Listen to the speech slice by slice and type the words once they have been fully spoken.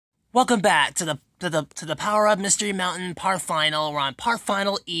Welcome back to the Power Up Mystery Mountain part final. We're on part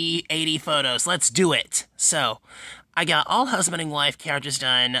final E, 80 photos. Let's do it. So, I got all husband and wife characters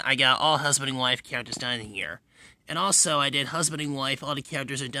done. Here. And also, I did husband and wife, all the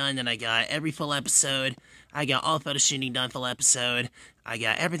characters are done, and I got every full episode. I got all photo shooting done full episode. I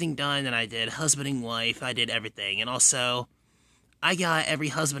got everything done, and I did husband and wife. I did everything. And also, I got every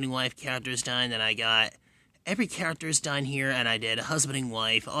husband and wife characters done, and I got every character's done here, and I did husband and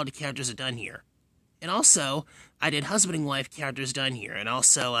wife. All the characters are done here. And also, I did husband and wife characters done here. And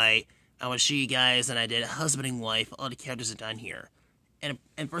also, I want to show you guys, and I did husband and wife. All the characters are done here. And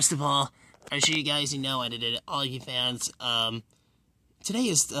first of all, I want to show you guys, I did it, all you fans. Today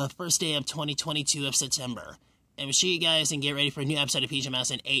is the first day of 2022 of September. And we'll show you guys and get ready for a new episode of PJ Mouse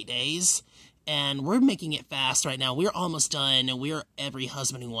in 8 days. And we're making it fast right now. We're almost done, and we're every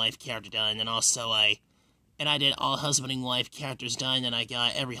husband and wife character done. And also, I did all husband and wife characters done, and I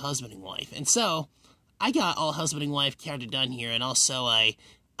got every husband and wife. And so, I got all husband and wife character done here, and also I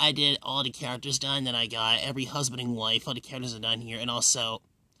did all the characters done, and I got every husband and wife, all the characters are done here, and also,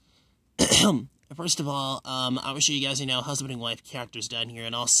 first of all, I will show you guys, husband and wife characters done here,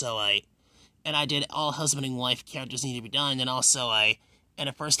 and also I did all husband and wife characters need to be done, and also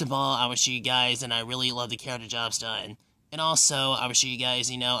first of all, I will show you guys, and I really love the character jobs done. And also, I will show you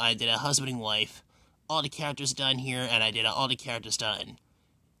guys, I did a husband and wife, all the characters done here, and I did all the characters done.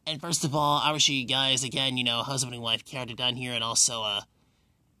 And first of all, I will show you guys again, husband and wife character done here, and also,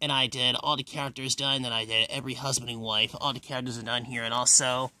 and I did all the characters done, and I did every husband and wife, all the characters are done here, and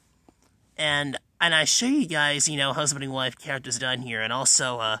also, and I show you guys, husband and wife characters done here, and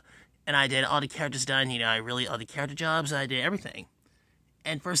also, and I did all the characters done, all the character jobs, I did everything.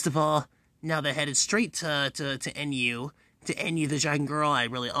 And first of all, now they're headed straight to NU, the Dragon Girl. I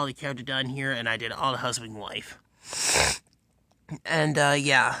really all the character done here, and I did all the husband and wife. And,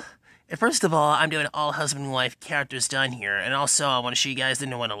 yeah. And first of all, I'm doing all husband and wife characters done here, and also I want to show you guys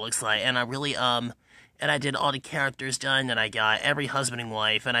what it looks like, and I really, and I did all the characters done, and I got every husband and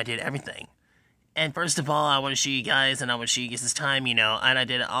wife, and I did everything. And first of all, I want to show you guys, and I want to show you guys this time, and I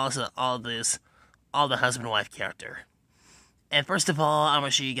did also all the husband and wife character. And first of all, I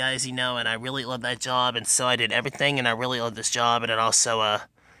want to show you guys, and I really love that job, and so I did everything, and I really love this job, and then also,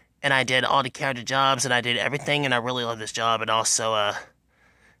 and I did all the character jobs, and I did everything, and I really love this job, and also,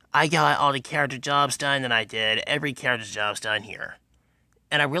 I got all the character jobs done, and I did every character jobs done here.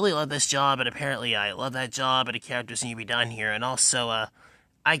 And I really love this job, and apparently I love that job, and the characters need to be done here, and also,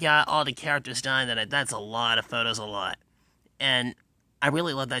 I got all the characters done, and that's a lot of photos, a lot. And I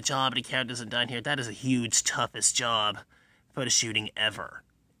really love that job, and the characters are done here. That is a huge, toughest job photo shooting ever.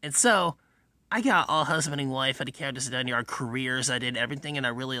 And so, I got all husband and wife, and the characters are done here, our careers, I did everything, and I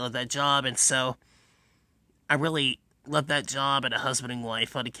really love that job, and so, I really love that job, and a husband and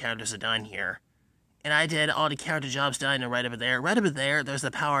wife, all the characters are done here. And I did all the character jobs done, and right over there, there's the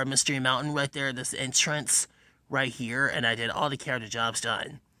Power of Mystery Mountain, right there, this entrance, right here, and I did all the character jobs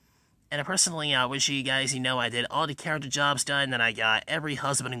done. And personally, I wish you guys, I did all the character jobs done, and I got every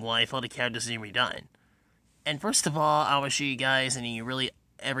husband and wife, all the characters need to be done. And first of all, I will show you guys, and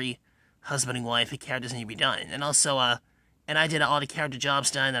every husband and wife, the characters need to be done. And also, and I did all the character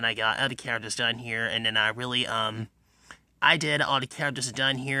jobs done, and I got all the characters done here, and then I really, I did all the characters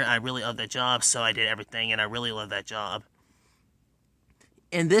done here, I really love that job, so I did everything, and I really love that job.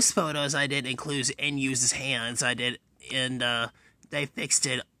 In this photos, I did include NU's hands, I did, and, they fixed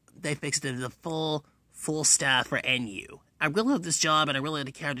it, the full staff for NU. I really love this job, and I really love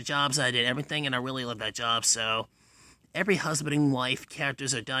the character jobs. I did everything, and I really love that job, so every husband and wife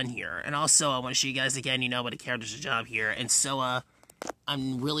characters are done here. And also, I want to show you guys again, what the characters are job here. And so, I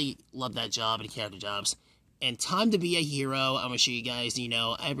really love that job and the character jobs. And time to be a hero, I'm going to show you guys,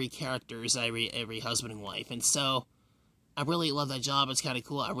 every characters, every husband and wife. And so, I really love that job. It's kind of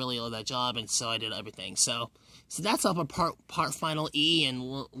cool. I really love that job, and so I did everything. So that's all for part final E,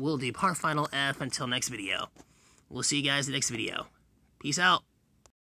 and we'll do part final F until next video. We'll see you guys in the next video. Peace out.